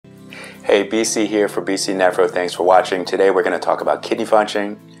Hey, BC here for BC Nephro. Thanks for watching. Today we're going to talk about kidney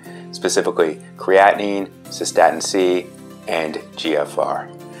function, specifically creatinine, cystatin C, and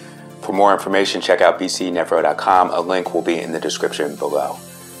GFR. For more information, check out bcnephro.com. A link will be in the description below.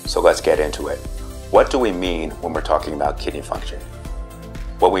 So let's get into it. What do we mean when we're talking about kidney function?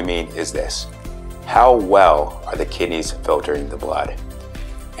 What we mean is this: how well are the kidneys filtering the blood?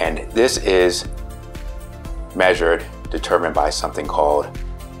 And this is measured, determined by something called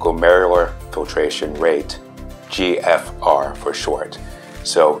glomerular filtration rate, GFR for short.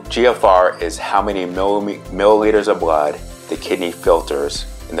 So GFR is how many milliliters of blood the kidney filters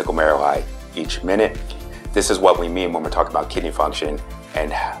in the glomeruli each minute. This is what we mean when we're talking about kidney function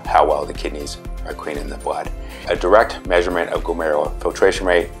and how well the kidneys are cleaning the blood. A direct measurement of glomerular filtration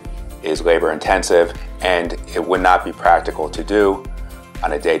rate is labor intensive, and it would not be practical to do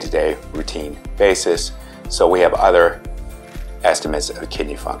on a day-to-day routine basis. So we have other estimates of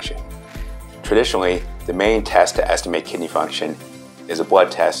kidney function. Traditionally, the main test to estimate kidney function is a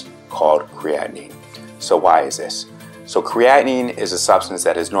blood test called creatinine. So why is this? So creatinine is a substance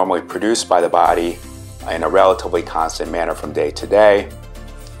that is normally produced by the body in a relatively constant manner from day to day,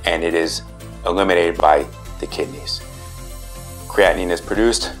 and it is eliminated by the kidneys. Creatinine is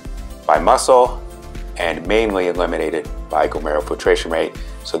produced by muscle and mainly eliminated by glomerular filtration rate,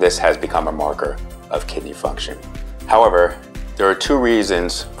 so this has become a marker of kidney function. However, there are two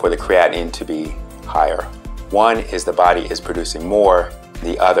reasons for the creatinine to be higher. One is the body is producing more,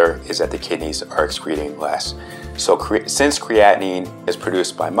 the other is that the kidneys are excreting less. So since creatinine is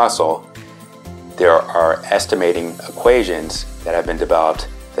produced by muscle, there are estimating equations that have been developed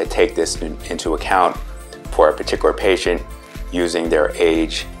that take this into account for a particular patient using their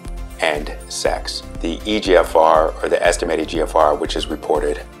age and sex. The eGFR, or the estimated GFR, which is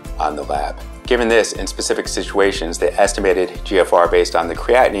reported on the lab. Given this, in specific situations, the estimated GFR based on the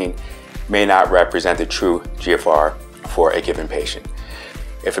creatinine may not represent the true GFR for a given patient.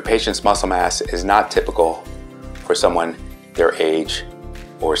 If a patient's muscle mass is not typical for someone their age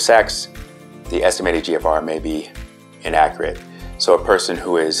or sex, the estimated GFR may be inaccurate. So a person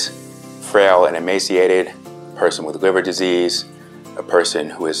who is frail and emaciated, a person with liver disease, a person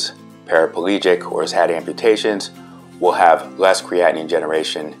who is paraplegic or has had amputations will have less creatinine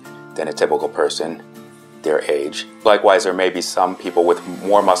generation than a typical person their age. Likewise, there may be some people with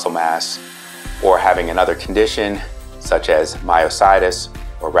more muscle mass or having another condition such as myositis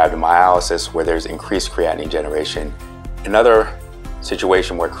or rhabdomyolysis where there's increased creatinine generation. Another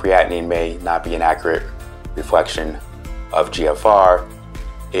situation where creatinine may not be an accurate reflection of GFR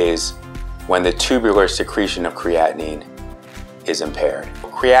is when the tubular secretion of creatinine is impaired.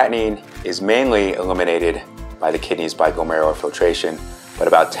 Creatinine is mainly eliminated by the kidneys by glomerular filtration, but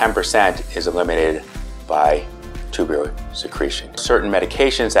about 10% is eliminated by tubular secretion. Certain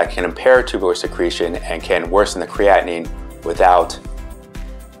medications that can impair tubular secretion and can worsen the creatinine without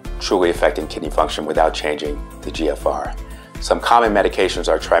truly affecting kidney function, without changing the GFR. Some common medications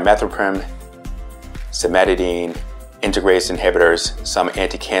are trimethoprim, cimetidine, integrase inhibitors, some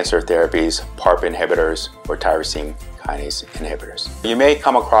anti-cancer therapies, PARP inhibitors, or tyrosine kinase inhibitors. You may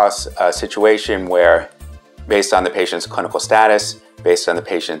come across a situation where, based on the patient's clinical status, based on the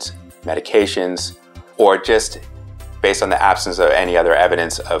patient's medications, or just based on the absence of any other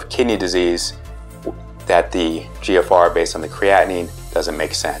evidence of kidney disease, that the GFR based on the creatinine doesn't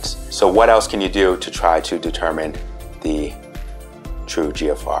make sense. So what else can you do to try to determine the true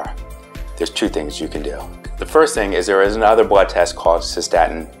GFR? There's two things you can do. The first thing is there is another blood test called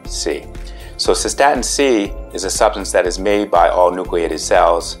Cystatin C. So Cystatin C is a substance that is made by all nucleated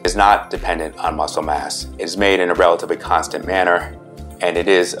cells, is not dependent on muscle mass. It is made in a relatively constant manner, and it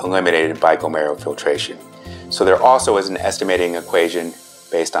is eliminated by glomerular filtration. So there also is an estimating equation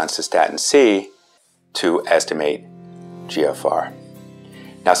based on Cystatin C to estimate GFR.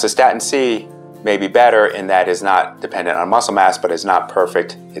 Now Cystatin C may be better in that it is not dependent on muscle mass, but is not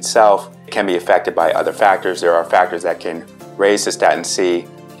perfect itself. It can be affected by other factors. There are factors that can raise Cystatin C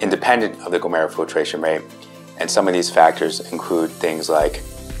independent of the glomerular filtration rate, and some of these factors include things like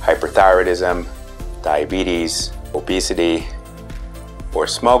hyperthyroidism, diabetes, obesity, or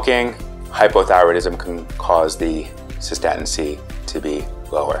smoking. Hypothyroidism can cause the Cystatin C to be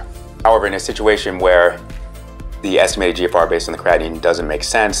lower. However, in a situation where the estimated GFR based on the creatinine doesn't make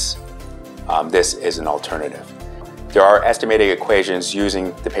sense, this is an alternative. There are estimating equations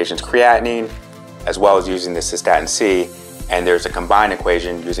using the patient's creatinine as well as using the Cystatin C, and there's a combined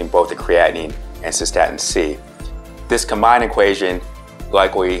equation using both the creatinine and Cystatin C. This combined equation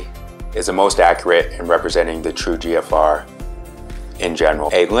likely is the most accurate in representing the true GFR in general.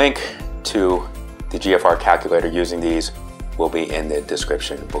 A link to the GFR calculator using these will be in the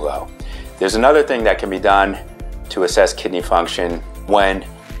description below. There's another thing that can be done to assess kidney function when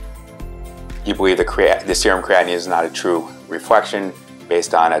you believe the serum creatinine is not a true reflection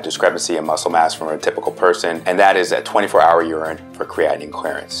based on a discrepancy in muscle mass from a typical person, and that is a 24-hour urine for creatinine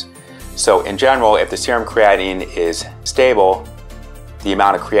clearance. So in general, if the serum creatinine is stable, the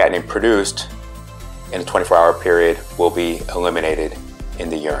amount of creatinine produced in a 24-hour period will be eliminated in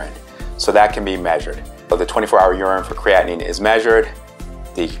the urine. So that can be measured. So the 24-hour urine for creatinine is measured.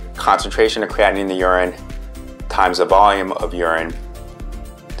 The concentration of creatinine in the urine times the volume of urine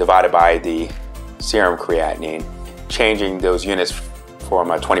divided by the serum creatinine, changing those units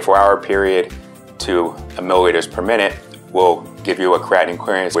from a 24-hour period to milliliters per minute will give you a creatinine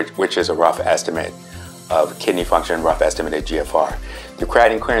clearance, which is a rough estimate of kidney function, rough estimate of GFR. The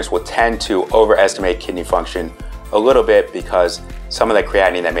creatinine clearance will tend to overestimate kidney function a little bit because some of the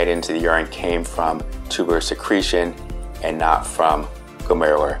creatinine that made it into the urine came from tubular secretion and not from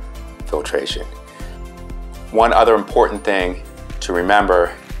glomerular filtration. One other important thing to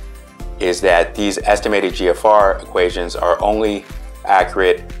remember is that these estimated GFR equations are only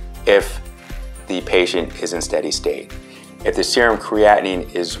accurate if the patient is in steady state. If the serum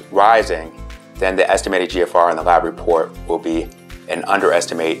creatinine is rising, then the estimated GFR in the lab report will be an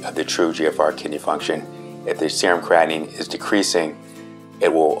underestimate of the true GFR kidney function. If the serum creatinine is decreasing,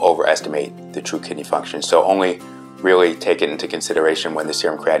 it will overestimate the true kidney function. So only really take it into consideration when the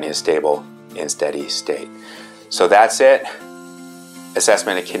serum creatinine is stable in steady state. So that's it.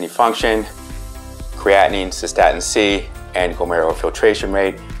 Assessment of kidney function, creatinine, cystatin C, and glomerular filtration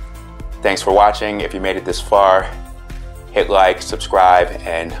rate. Thanks for watching. If you made it this far, hit like, subscribe,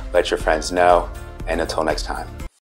 and let your friends know. And until next time.